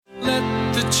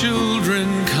the children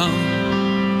come.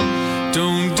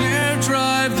 Don't dare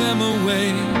drive them away.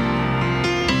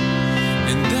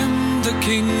 In them the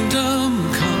kingdom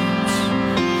comes.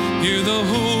 Hear the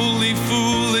holy,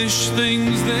 foolish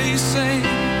things they say.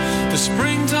 The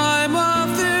springtime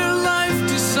of their life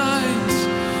decides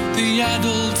the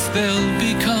adults they'll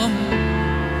become.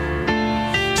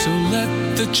 So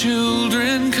let the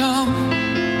children come.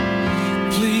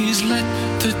 Please let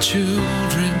the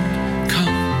children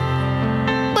come.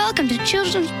 Welcome to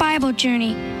Children's Bible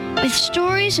Journey, with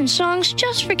stories and songs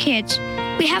just for kids.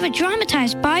 We have a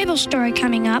dramatized Bible story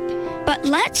coming up, but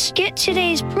let's get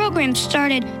today's program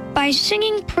started by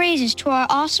singing praises to our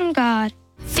awesome God.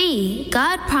 Fee,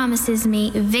 God promises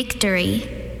me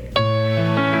victory.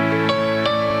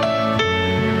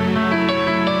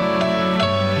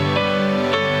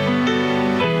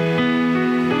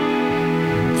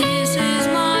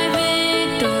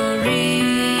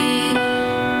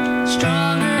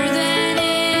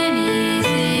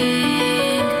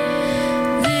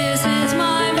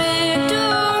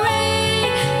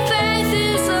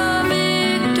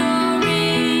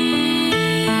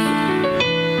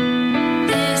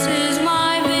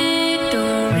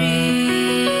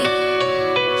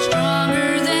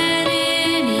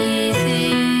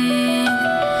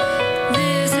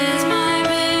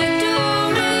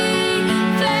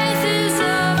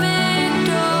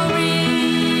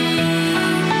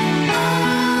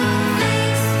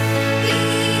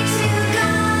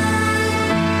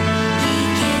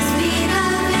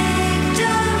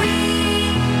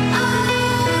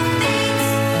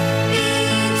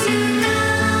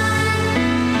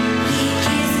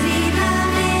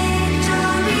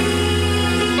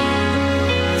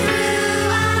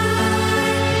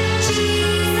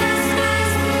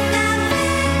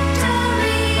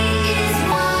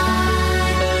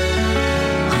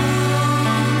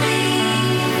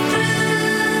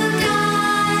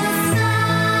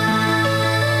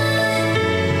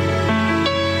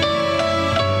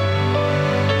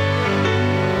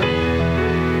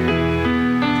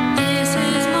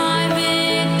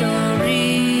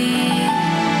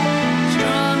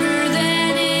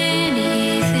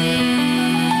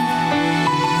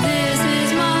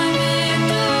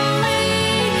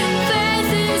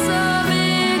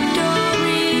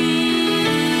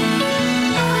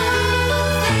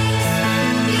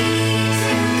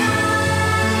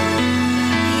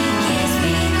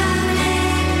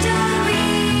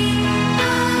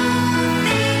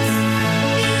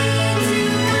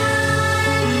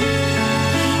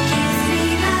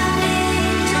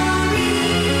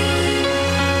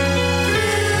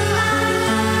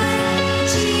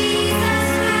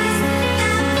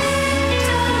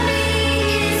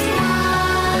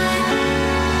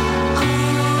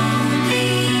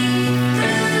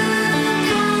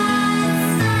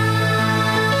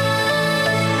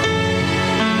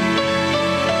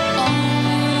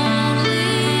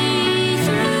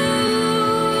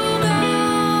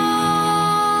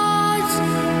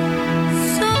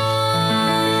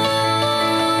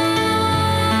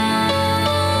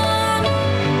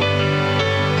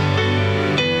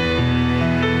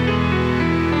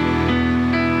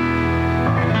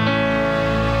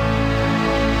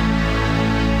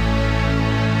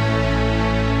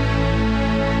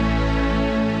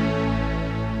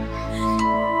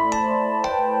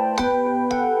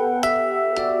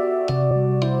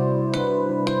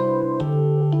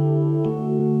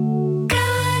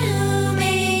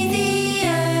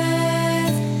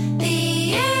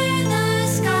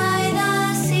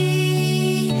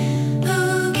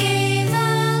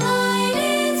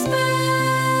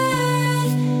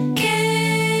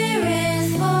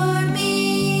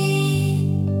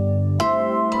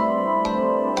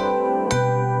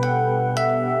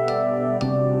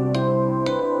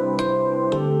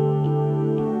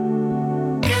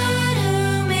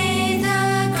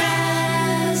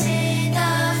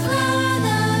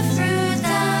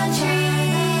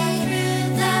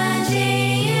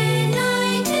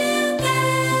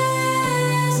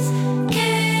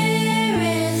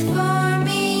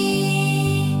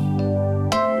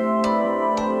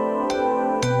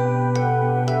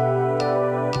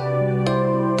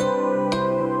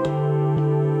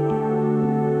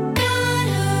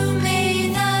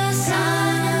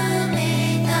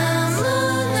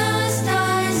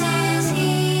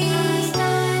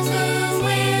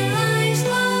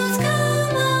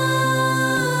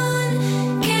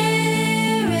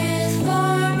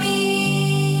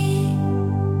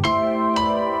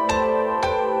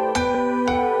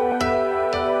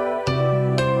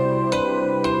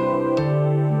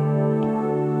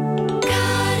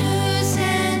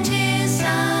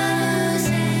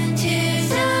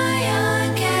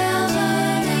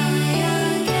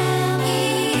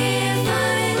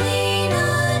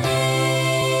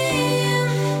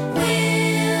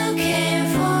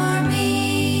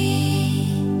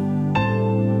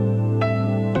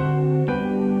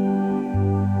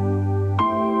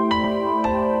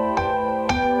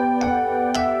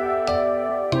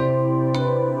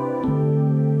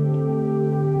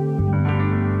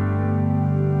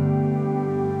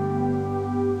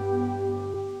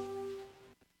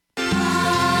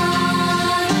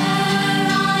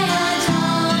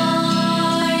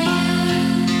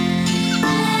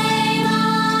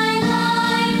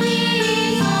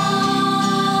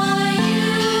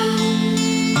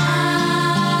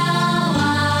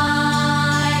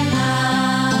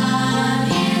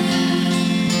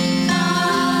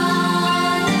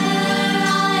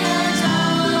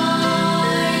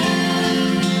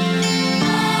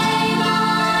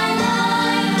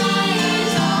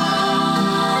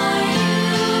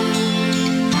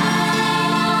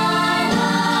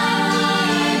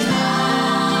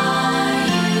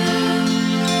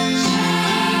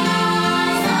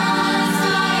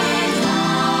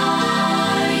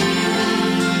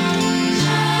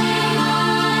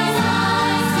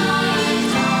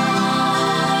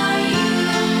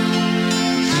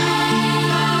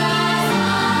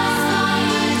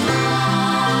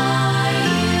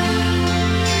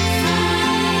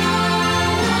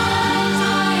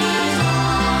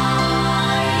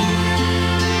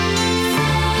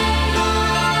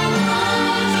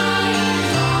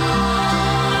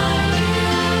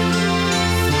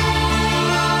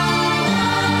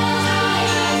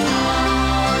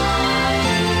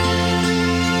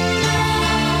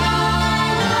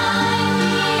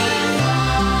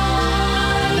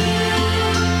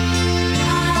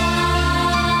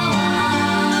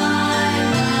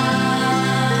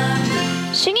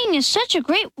 such a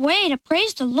great way to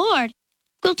praise the Lord.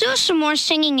 We'll do some more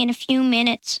singing in a few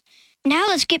minutes. Now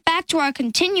let's get back to our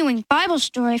continuing Bible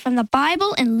story from the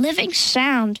Bible in Living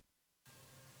Sound.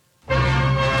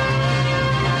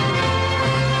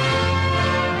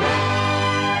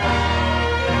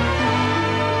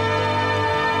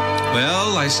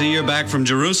 Well, I see you're back from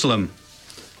Jerusalem.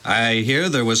 I hear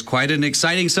there was quite an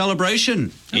exciting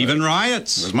celebration, even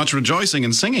riots. There was much rejoicing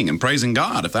and singing and praising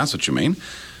God, if that's what you mean.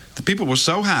 The people were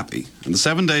so happy, and the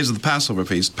 7 days of the Passover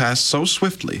feast passed so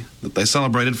swiftly that they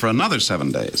celebrated for another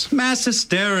 7 days. Mass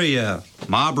hysteria,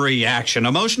 mob reaction,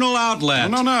 emotional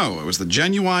outlet. No. It was the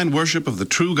genuine worship of the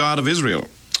true God of Israel.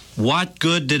 What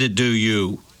good did it do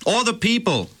you? Or the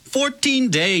people? 14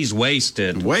 days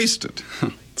wasted. Wasted?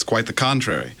 It's quite the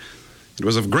contrary. It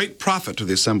was of great profit to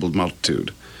the assembled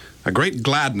multitude. A great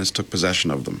gladness took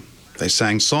possession of them. They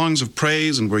sang songs of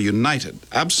praise and were united,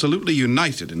 absolutely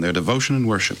united in their devotion and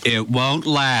worship. It won't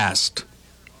last.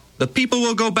 The people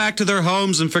will go back to their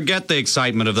homes and forget the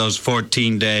excitement of those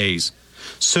 14 days.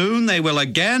 Soon they will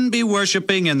again be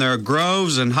worshiping in their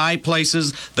groves and high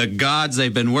places the gods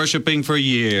they've been worshiping for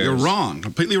years. You're wrong,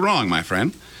 completely wrong, my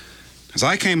friend. As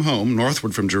I came home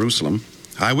northward from Jerusalem,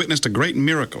 I witnessed a great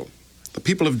miracle. The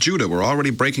people of Judah were already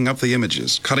breaking up the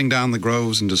images, cutting down the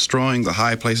groves and destroying the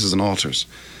high places and altars.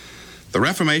 The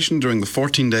Reformation during the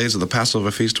 14 days of the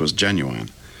Passover feast was genuine,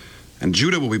 and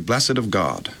Judah will be blessed of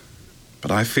God.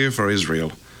 But I fear for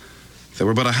Israel. There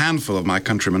were but a handful of my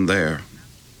countrymen there.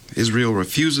 Israel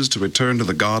refuses to return to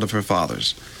the God of her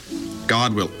fathers.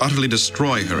 God will utterly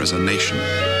destroy her as a nation.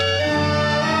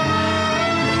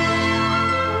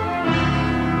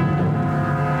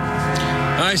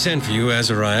 I sent for you,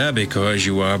 Azariah, because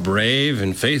you are brave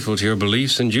and faithful to your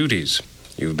beliefs and duties.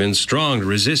 You've been strong to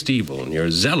resist evil, and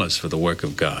you're zealous for the work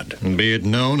of God. Be it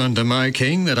known unto my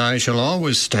king that I shall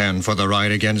always stand for the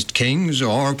right against kings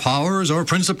or powers or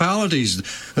principalities,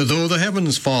 though the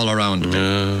heavens fall around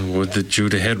me. Would that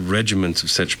Judah had regiments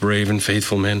of such brave and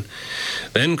faithful men.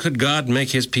 Then could God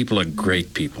make his people a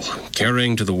great people,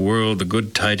 carrying to the world the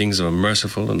good tidings of a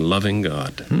merciful and loving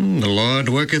God. The Lord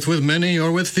worketh with many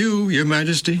or with few, your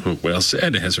majesty. Well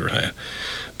said, Azariah,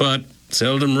 but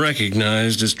seldom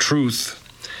recognized as truth.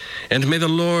 And may the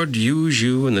Lord use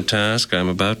you in the task I'm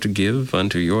about to give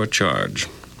unto your charge.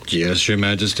 Yes, your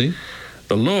majesty.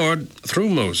 The Lord, through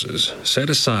Moses, set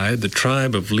aside the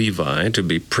tribe of Levi to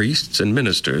be priests and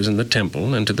ministers in the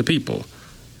temple and to the people.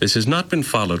 This has not been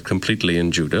followed completely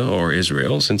in Judah or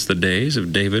Israel since the days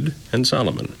of David and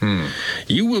Solomon.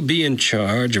 You will be in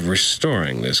charge of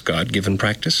restoring this God-given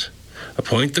practice.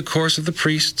 Appoint the course of the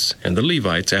priests and the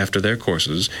Levites after their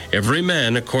courses, every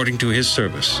man according to his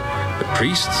service. The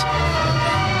priests...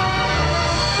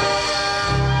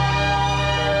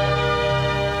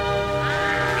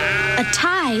 A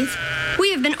tithe?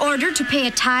 We have been ordered to pay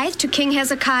a tithe to King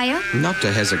Hezekiah? Not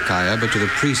to Hezekiah, but to the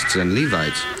priests and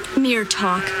Levites. Mere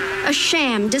talk. A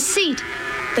sham, deceit.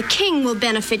 The king will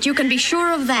benefit, you can be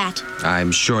sure of that.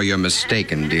 I'm sure you're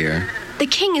mistaken, dear. The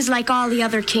king is like all the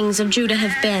other kings of Judah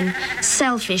have been.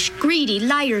 Selfish, greedy,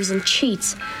 liars, and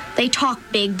cheats. They talk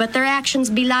big, but their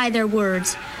actions belie their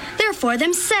words. They're for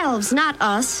themselves, not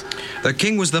us. The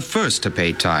king was the first to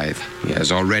pay tithe. He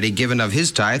has already given of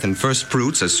his tithe and first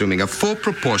fruits, assuming a full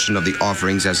proportion of the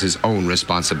offerings as his own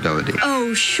responsibility.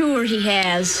 Oh, sure he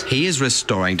has. He is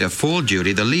restoring to full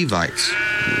duty the Levites.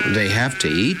 They have to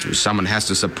eat, someone has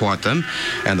to support them,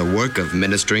 and the work of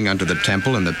ministering unto the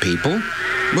temple and the people.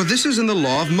 Well, this is in the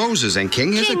law of Moses, and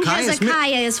King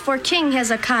Hezekiah is for King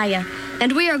Hezekiah,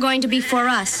 and we are going to be for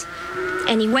us.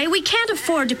 Anyway, we can't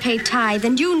afford to pay tithe,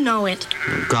 and you know it.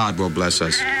 God will bless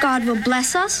us. God will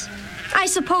bless us? I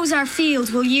suppose our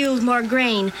fields will yield more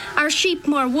grain, our sheep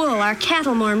more wool, our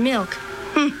cattle more milk.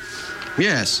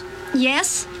 Yes.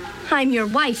 Yes? I'm your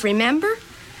wife, remember?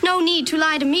 No need to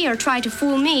lie to me or try to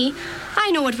fool me. I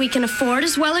know what we can afford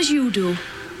as well as you do.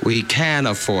 We can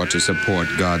afford to support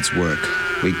God's work.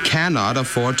 We cannot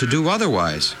afford to do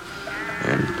otherwise.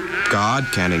 And God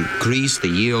can increase the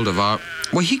yield of our...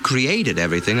 Well, he created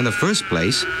everything in the first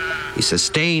place. He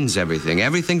sustains everything.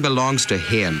 Everything belongs to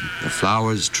him. The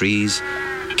flowers, trees,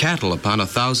 cattle upon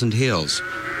 1,000 hills.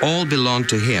 All belong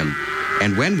to him.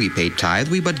 And when we pay tithe,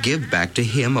 we but give back to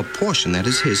him a portion that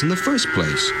is his in the first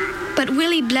place. But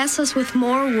will he bless us with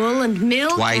more wool and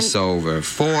milk? Twice over,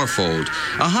 fourfold,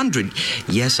 100,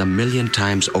 yes, 1,000,000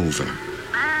 times over.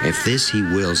 If this he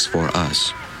wills for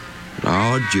us.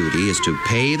 Our duty is to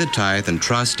pay the tithe and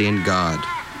trust in God.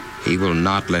 He will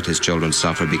not let his children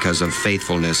suffer because of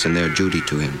faithfulness in their duty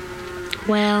to him.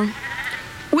 Well,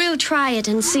 we'll try it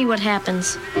and see what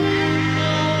happens.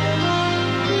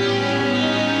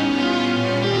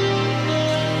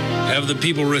 Have the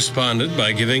people responded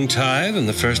by giving tithe and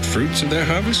the first fruits of their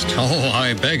harvest? Oh,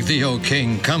 I beg thee, O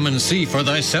king, come and see for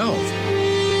thyself.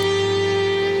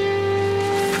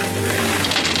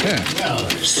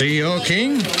 See, O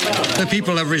king, the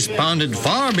people have responded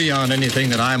far beyond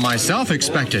anything that I myself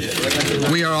expected.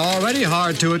 We are already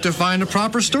hard to it to find the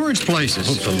proper storage places.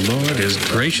 Oh, the Lord is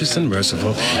gracious and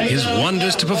merciful. His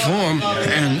wonders to perform.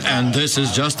 And this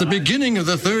is just the beginning of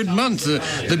the third month,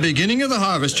 the beginning of the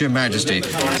harvest, Your Majesty.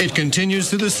 It continues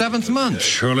through the seventh month.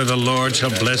 Surely the Lord shall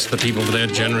bless the people for their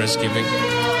generous giving.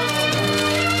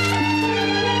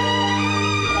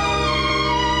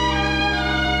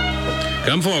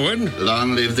 Come forward.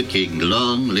 Long live the king,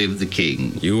 long live the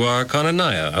king. You are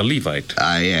Conaniah, a Levite.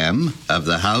 I am, of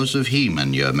the house of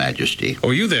Heman, Your Majesty. Oh,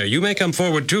 you there. You may come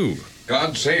forward, too.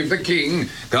 God save the king.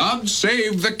 God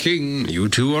save the king. You,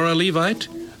 too, are a Levite?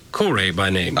 Korah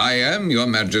by name. I am, Your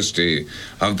Majesty,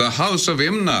 of the house of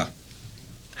Imnah.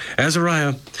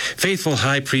 Azariah, faithful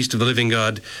high priest of the living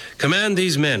God, command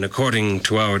these men according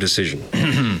to our decision.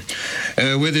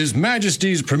 With His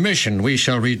Majesty's permission, we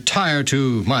shall retire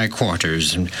to my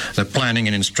quarters. The planning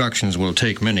and instructions will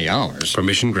take many hours.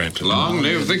 Permission granted. Long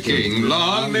live the king.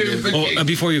 Long live the king.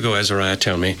 Before you go, Azariah,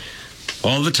 tell me,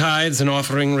 all the tithes and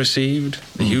offering received,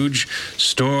 the huge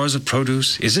stores of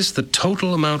produce, is this the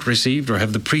total amount received, or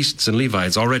have the priests and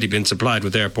Levites already been supplied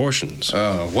with their portions?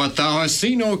 What thou hast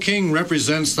seen, O king,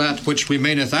 represents that which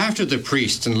remaineth after the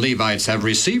priests and Levites have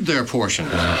received their portion.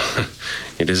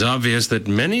 It is obvious that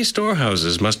many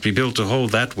storehouses must be built to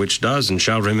hold that which does and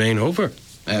shall remain over.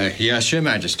 Yes, Your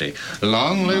Majesty.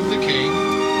 Long live the king.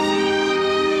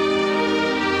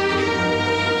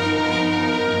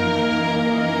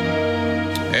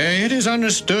 It is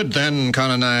understood, then,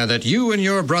 Conaniah, that you and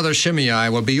your brother Shimei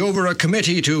will be over a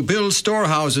committee to build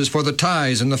storehouses for the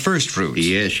tithes and the first fruits.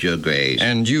 Yes, Your Grace.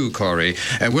 And you, Korah,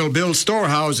 will build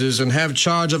storehouses and have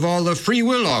charge of all the free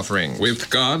will offerings. With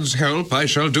God's help, I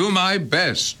shall do my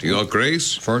best, Your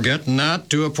Grace. Forget not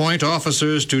to appoint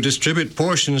officers to distribute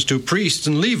portions to priests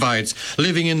and Levites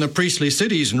living in the priestly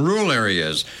cities and rural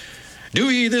areas. Do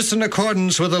ye this in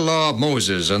accordance with the law of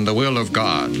Moses and the will of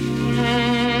God.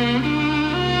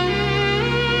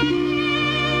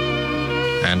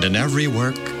 And in every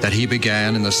work that he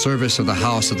began in the service of the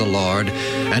house of the Lord,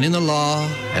 and in the law,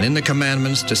 and in the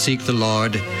commandments to seek the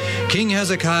Lord, King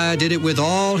Hezekiah did it with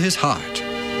all his heart,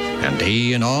 and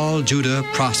he and all Judah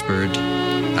prospered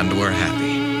and were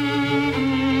happy.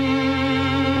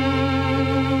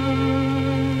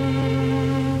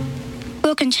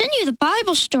 We'll continue the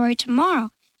Bible story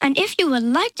tomorrow, and if you would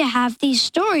like to have these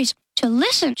stories to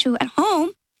listen to at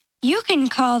home, you can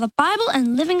call the Bible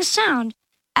and Living Sound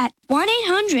at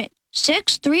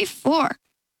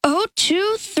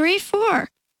 1-800-634-0234.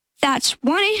 That's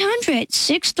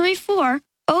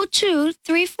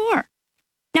 1-800-634-0234.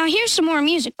 Now here's some more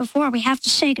music before we have to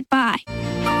say goodbye.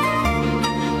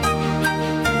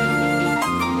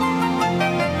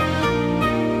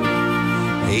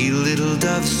 Hey, little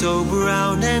dove so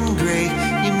brown and gray,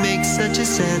 you make such a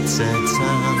sad, sad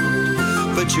sound.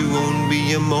 But you won't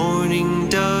be a mourning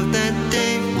dove that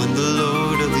day when the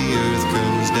Lord of the earth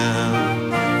comes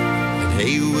down. And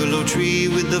hey, willow tree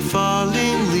with the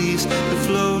falling leaves that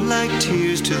flow like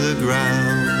tears to the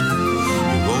ground.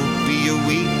 There won't be a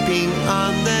weeping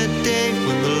on that day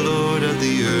when the Lord of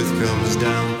the earth comes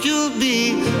down. You'll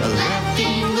be a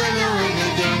laughing willow and a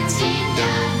dancing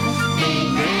dove,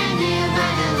 made brand new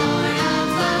by the Lord of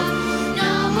love.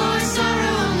 No more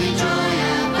sorrow, only joy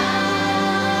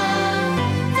above.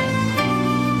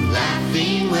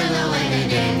 Laughing willow and a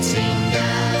dancing dove.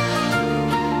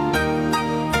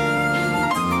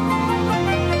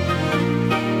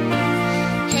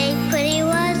 Hey, pretty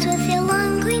was with your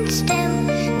long green stem,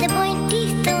 the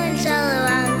pointy thorns all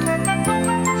around.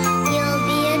 You'll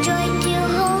be a joy to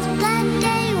hold that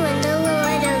day when the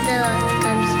Lord of the earth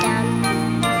comes down.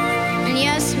 And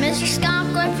yes, Mr.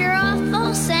 Skunk, if you're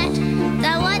awful set,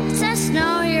 that lets us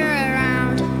know you're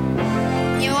around.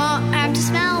 You won't have to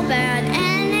smell bad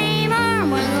anymore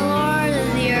when the Lord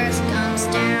of the earth comes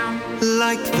down.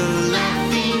 Like the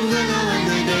laughing willow and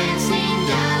the dancing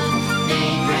dove,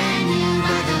 made brand new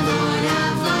by the Lord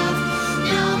of love.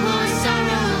 No more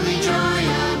sorrow, only joy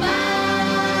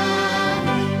above.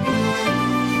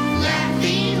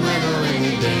 Laughing willow and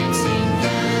the dancing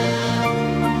dove.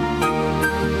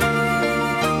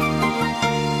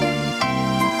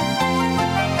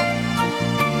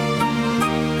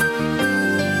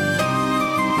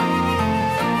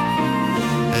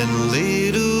 And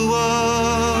little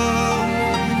one,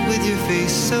 with your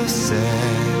face so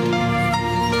sad,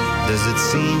 does it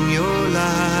seem your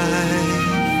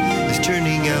life is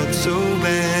turning out so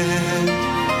bad?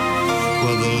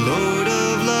 the Lord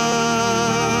of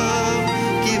love.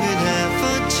 Give it half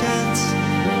a chance.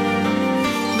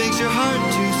 Makes your heart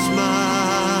to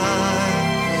smile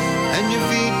and your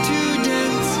feet to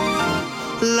dance.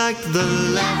 Like the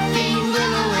laughing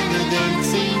willow and the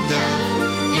dancing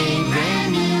dove. Made brand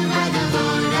new by the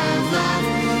Lord of love.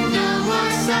 No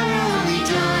more sorrow, only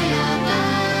joy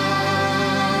above.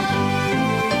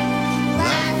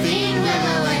 Laughing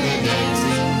willow and a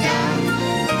dancing dove.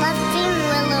 Laughing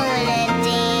willow and a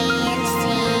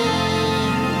dancing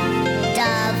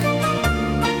dove.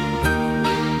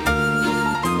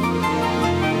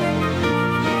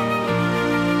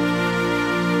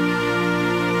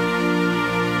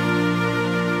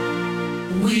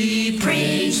 We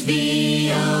praise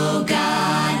thee, O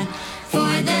God,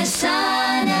 for the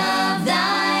Son of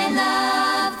thy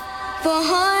love,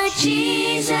 for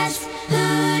Jesus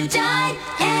who died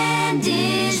and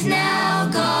is now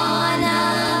gone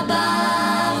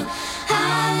above.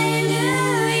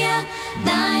 Hallelujah,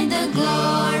 thine the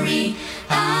glory.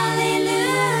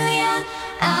 Hallelujah,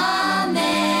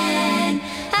 amen.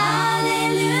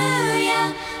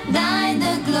 Hallelujah, thine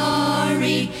the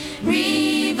glory.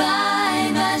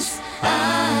 Revive us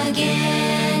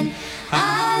again.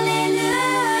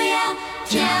 Aleluya,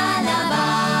 te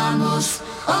alabamos.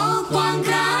 Oh, cuán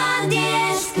grande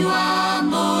es tu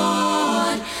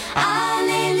amor.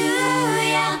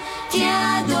 Aleluya, te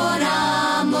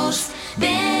adoramos.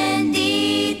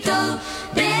 Bendito,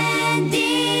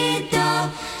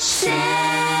 bendito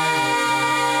Señor.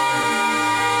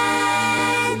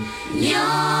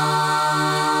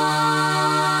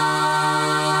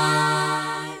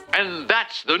 And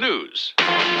that's the news.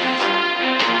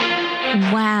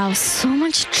 Wow, so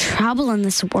much trouble in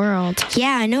this world.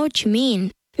 Yeah, I know what you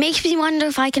mean. Makes me wonder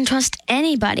if I can trust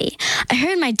anybody. I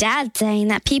heard my dad saying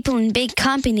that people in big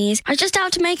companies are just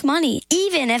out to make money,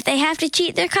 even if they have to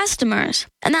cheat their customers.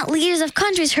 And that leaders of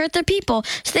countries hurt their people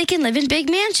so they can live in big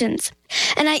mansions.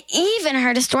 And I even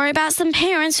heard a story about some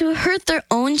parents who hurt their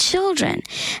own children.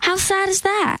 How sad is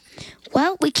that?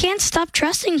 Well, we can't stop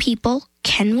trusting people,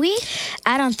 can we?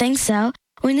 I don't think so.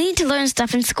 We need to learn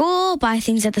stuff in school, buy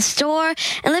things at the store,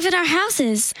 and live in our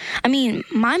houses. I mean,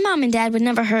 my mom and dad would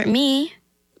never hurt me.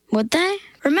 Would they?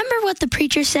 Remember what the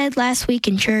preacher said last week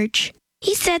in church?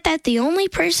 He said that the only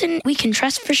person we can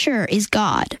trust for sure is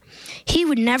God. He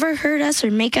would never hurt us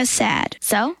or make us sad.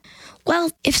 So?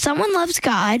 Well, if someone loves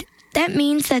God, that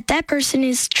means that that person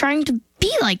is trying to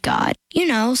be like God. You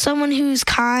know, someone who's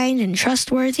kind and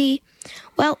trustworthy.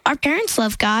 Well, our parents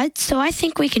love God, so I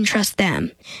think we can trust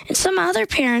them. And some other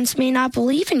parents may not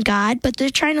believe in God, but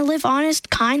they're trying to live honest,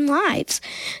 kind lives.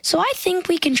 So I think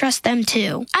we can trust them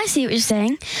too. I see what you're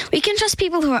saying. We can trust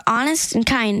people who are honest and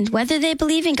kind, whether they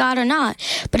believe in God or not.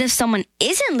 But if someone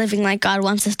isn't living like God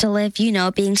wants us to live, you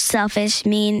know, being selfish,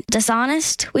 mean,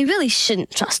 dishonest, we really shouldn't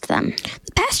trust them.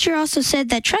 The pastor also said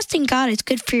that trusting God is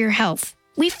good for your health.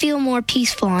 We feel more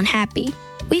peaceful and happy.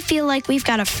 We feel like we've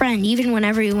got a friend even when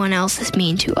everyone else is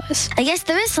mean to us. I guess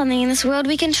there is something in this world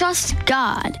we can trust: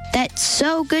 God. That's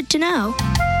so good to know.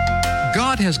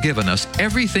 God has given us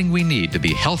everything we need to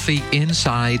be healthy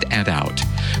inside and out.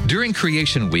 During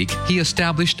Creation Week, He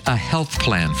established a health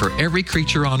plan for every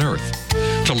creature on earth.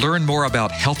 To learn more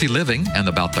about healthy living and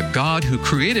about the God who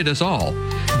created us all,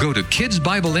 go to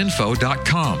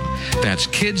kidsbibleinfo.com. That's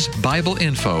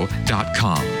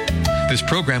kidsbibleinfo.com. This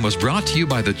program was brought to you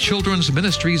by the Children's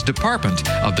Ministries Department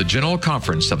of the General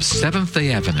Conference of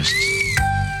Seventh-day Adventists.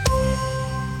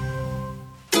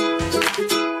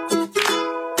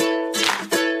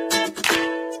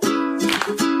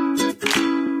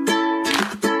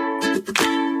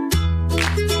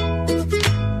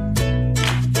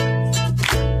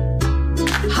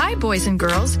 Hi, boys and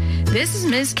girls. This is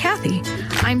Ms. Kathy.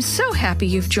 I'm so happy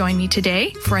you've joined me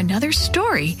today for another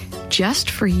story just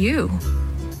for you.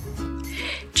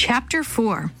 Chapter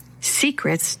 4,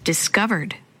 Secrets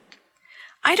Discovered.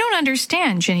 I don't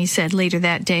understand, Jenny said later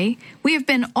that day. We have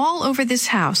been all over this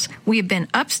house. We have been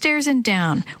upstairs and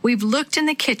down. We've looked in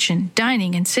the kitchen,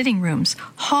 dining and sitting rooms,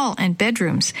 hall and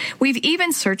bedrooms. We've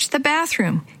even searched the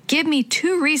bathroom. Give me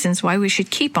 2 reasons why we should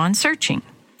keep on searching.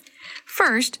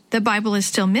 First, the Bible is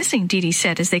still missing, Dee Dee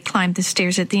said as they climbed the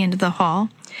stairs at the end of the hall.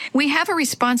 We have a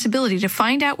responsibility to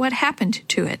find out what happened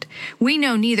to it. We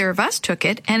know neither of us took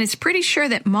it, and it's pretty sure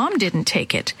that Mom didn't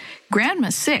take it.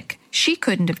 Grandma's sick. She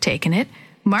couldn't have taken it.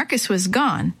 Marcus was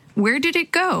gone. Where did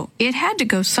it go? It had to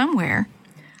go somewhere.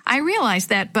 I realize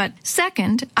that, but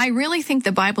second, I really think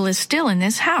the Bible is still in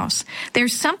this house.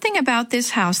 There's something about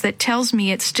this house that tells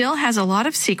me it still has a lot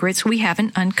of secrets we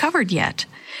haven't uncovered yet.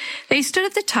 They stood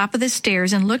at the top of the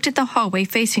stairs and looked at the hallway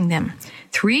facing them.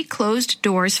 3 closed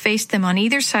doors faced them on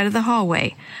either side of the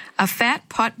hallway. A fat,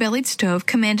 pot-bellied stove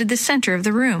commanded the center of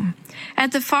the room.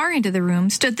 At the far end of the room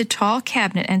stood the tall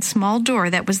cabinet and small door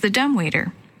that was the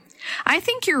dumbwaiter. I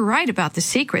think you're right about the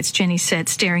secrets, Jenny said,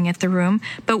 staring at the room,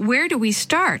 but where do we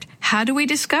start? How do we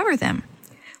discover them?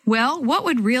 Well, what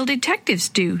would real detectives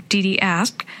do? Dee Dee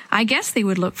asked. I guess they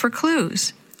would look for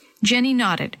clues. Jenny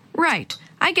nodded. Right.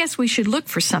 I guess we should look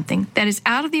for something that is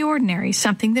out of the ordinary,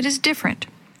 something that is different.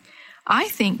 I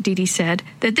think, Dee Dee said,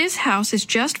 that this house is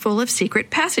just full of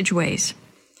secret passageways.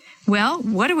 Well,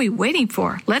 what are we waiting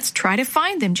for? Let's try to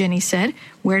find them, Jenny said.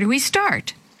 Where do we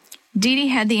start? Dee Dee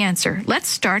had the answer. Let's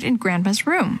start in Grandma's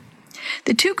room.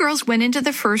 The 2 girls went into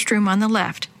the first room on the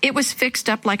left. It was fixed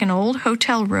up like an old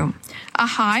hotel room. A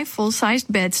high,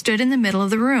 full-sized bed stood in the middle of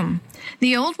the room.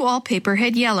 The old wallpaper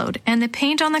had yellowed, and the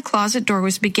paint on the closet door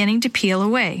was beginning to peel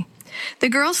away. The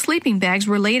girls' sleeping bags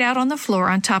were laid out on the floor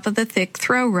on top of the thick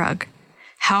throw rug.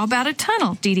 How about a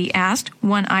tunnel? Dee Dee asked,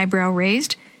 one eyebrow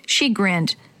raised. She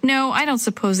grinned. No, I don't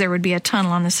suppose there would be a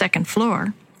tunnel on the second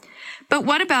floor. But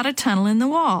what about a tunnel in the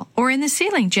wall, or in the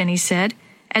ceiling, Jenny said.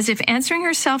 As if answering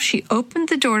herself, she opened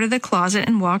the door to the closet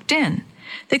and walked in.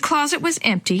 The closet was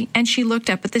empty, and she looked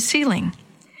up at the ceiling.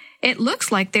 It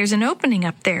looks like there's an opening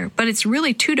up there, but it's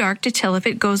really too dark to tell if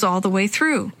it goes all the way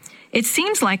through. It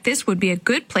seems like this would be a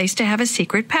good place to have a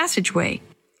secret passageway.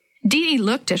 Dee Dee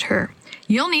looked at her.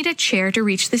 You'll need a chair to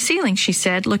reach the ceiling, she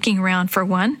said, looking around for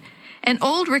one. An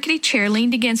old rickety chair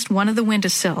leaned against one of the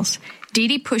windowsills. Dee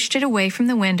Dee pushed it away from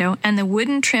the window, and the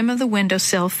wooden trim of the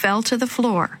windowsill fell to the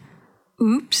floor.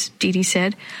 Oops, Dee Dee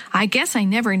said. I guess I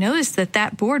never noticed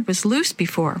that board was loose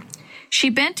before. She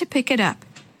bent to pick it up.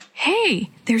 Hey,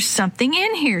 there's something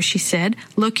in here, she said,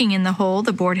 looking in the hole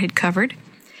the board had covered.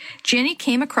 Jenny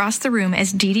came across the room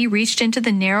as Dee Dee reached into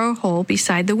the narrow hole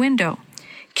beside the window.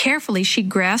 Carefully, she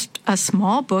grasped a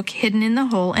small book hidden in the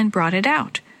hole and brought it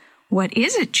out. What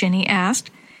is it? Jenny asked.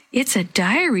 It's a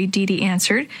diary, Dee Dee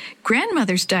answered.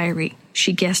 Grandmother's diary,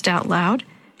 she guessed out loud.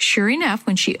 Sure enough,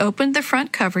 when she opened the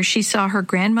front cover, she saw her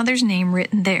grandmother's name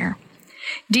written there.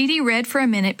 Dee Dee read for a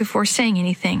minute before saying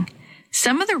anything.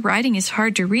 Some of the writing is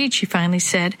hard to read, she finally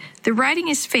said. The writing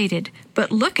is faded,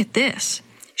 but look at this.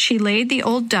 She laid the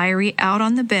old diary out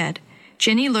on the bed.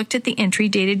 Jenny looked at the entry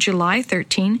dated July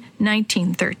 13,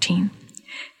 1913.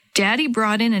 Daddy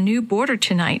brought in a new boarder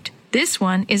tonight. This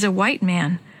one is a white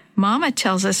man. Mama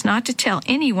tells us not to tell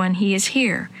anyone he is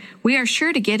here. We are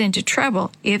sure to get into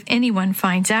trouble if anyone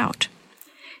finds out.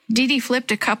 Dee Dee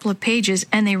flipped a couple of pages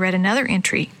and they read another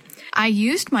entry. I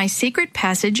used my secret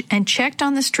passage and checked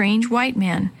on the strange white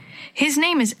man. His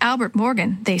name is Albert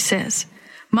Morgan, they says.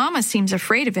 Mama seems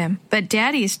afraid of him, but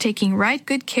Daddy is taking right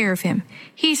good care of him.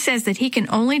 He says that he can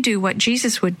only do what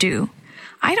Jesus would do.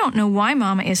 I don't know why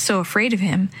Mama is so afraid of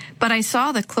him, but I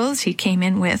saw the clothes he came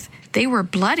in with. They were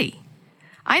bloody.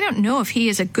 I don't know if he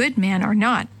is a good man or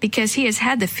not, because he has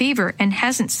had the fever and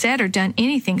hasn't said or done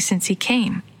anything since he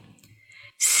came.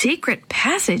 Secret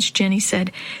passage, Jenny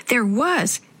said. There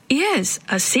is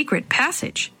a secret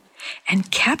passage. And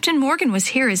Captain Morgan was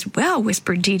here as well,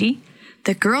 whispered Dee Dee.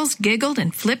 The girls giggled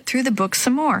and flipped through the book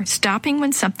some more, stopping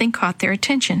when something caught their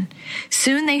attention.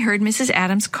 Soon they heard Mrs.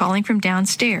 Adams calling from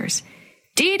downstairs.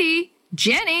 Dee Dee!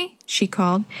 Jenny, she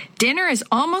called, dinner is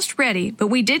almost ready, but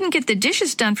we didn't get the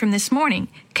dishes done from this morning.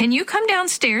 Can you come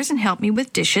downstairs and help me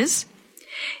with dishes?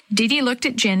 Dee Dee looked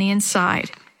at Jenny and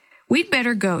sighed. We'd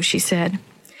better go, she said.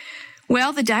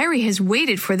 Well, the diary has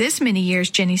waited for this many years,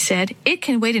 Jenny said. It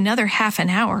can wait another half an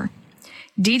hour.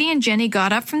 Dee Dee and Jenny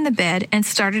got up from the bed and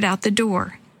started out the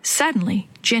door. Suddenly,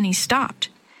 Jenny stopped.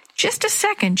 Just a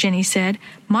second, Jenny said.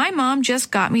 My mom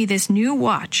just got me this new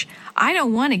watch. I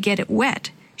don't want to get it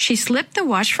wet. She slipped the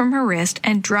watch from her wrist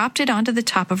and dropped it onto the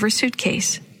top of her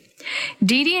suitcase.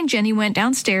 Dee Dee and Jenny went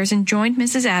downstairs and joined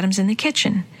Mrs. Adams in the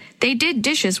kitchen. They did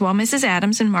dishes while Mrs.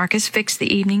 Adams and Marcus fixed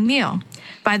the evening meal.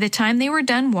 By the time they were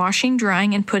done washing,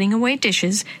 drying, and putting away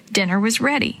dishes, dinner was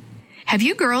ready. Have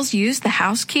you girls used the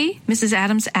house key? Mrs.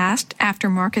 Adams asked after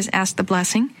Marcus asked the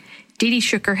blessing. Dee Dee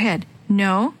shook her head.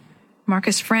 No.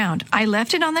 Marcus frowned. I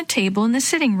left it on the table in the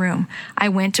sitting room. I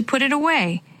went to put it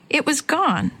away. It was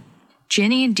gone.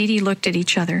 Jenny and Dee Dee looked at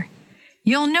each other.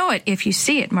 You'll know it if you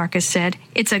see it, Marcus said.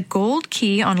 It's a gold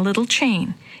key on a little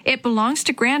chain. It belongs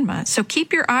to Grandma, so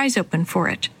keep your eyes open for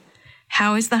it.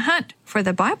 How is the hunt for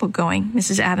the Bible going?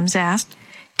 Mrs. Adams asked.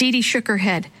 Dee Dee shook her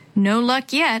head. No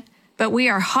luck yet, but we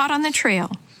are hot on the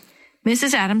trail.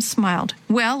 Mrs. Adams smiled.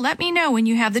 Well, let me know when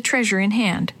you have the treasure in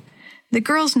hand. The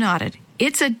girls nodded.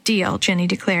 It's a deal, Jenny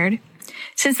declared.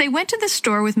 Since they went to the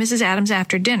store with Mrs. Adams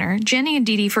after dinner, Jenny and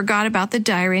Dee Dee forgot about the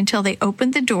diary until they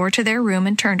opened the door to their room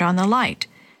and turned on the light.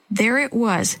 There it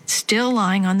was, still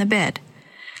lying on the bed.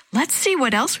 Let's see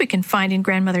what else we can find in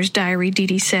Grandmother's diary, Dee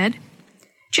Dee said.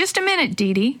 Just a minute,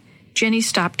 Dee Dee. Jenny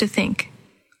stopped to think.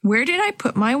 Where did I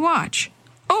put my watch?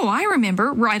 Oh, I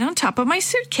remember, right on top of my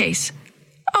suitcase.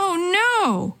 Oh,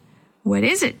 no! What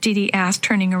is it? Dee Dee asked,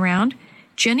 turning around.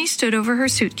 Jenny stood over her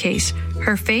suitcase,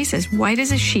 her face as white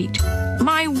as a sheet.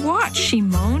 My watch, she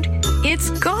moaned.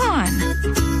 It's gone.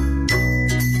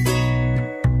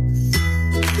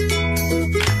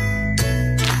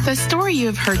 The story you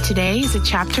have heard today is a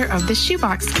chapter of The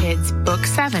Shoebox Kids, Book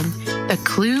 7, The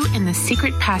Clue in the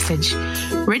Secret Passage,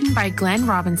 written by Glenn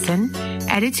Robinson,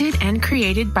 edited and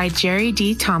created by Jerry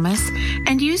D. Thomas,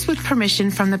 and used with permission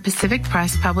from the Pacific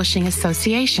Press Publishing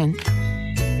Association.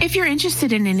 If you're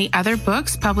interested in any other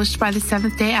books published by the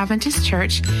Seventh-day Adventist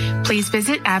Church, please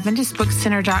visit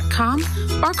AdventistBookCenter.com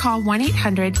or call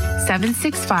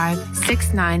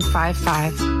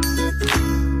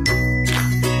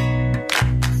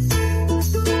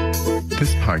 1-800-765-6955.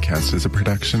 This podcast is a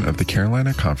production of the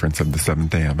Carolina Conference of the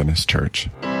Seventh-day Adventist Church.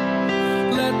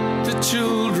 Let the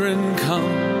children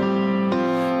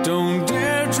come. Don't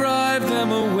dare drive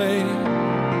them away.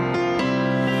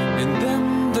 In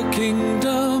them the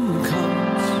kingdom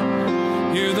comes.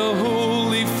 Hear the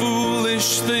holy,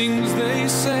 foolish things they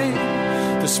say.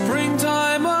 The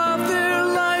springtime of their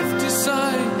life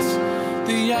decides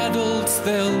the adults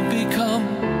they'll become.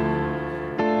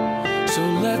 So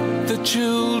let the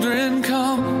children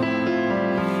come.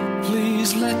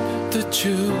 Please let the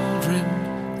children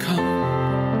come.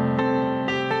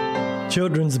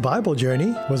 Children's Bible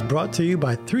Journey was brought to you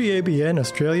by 3ABN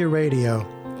Australia Radio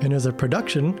and is a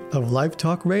production of Live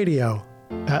Talk Radio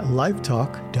at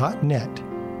livetalk.net.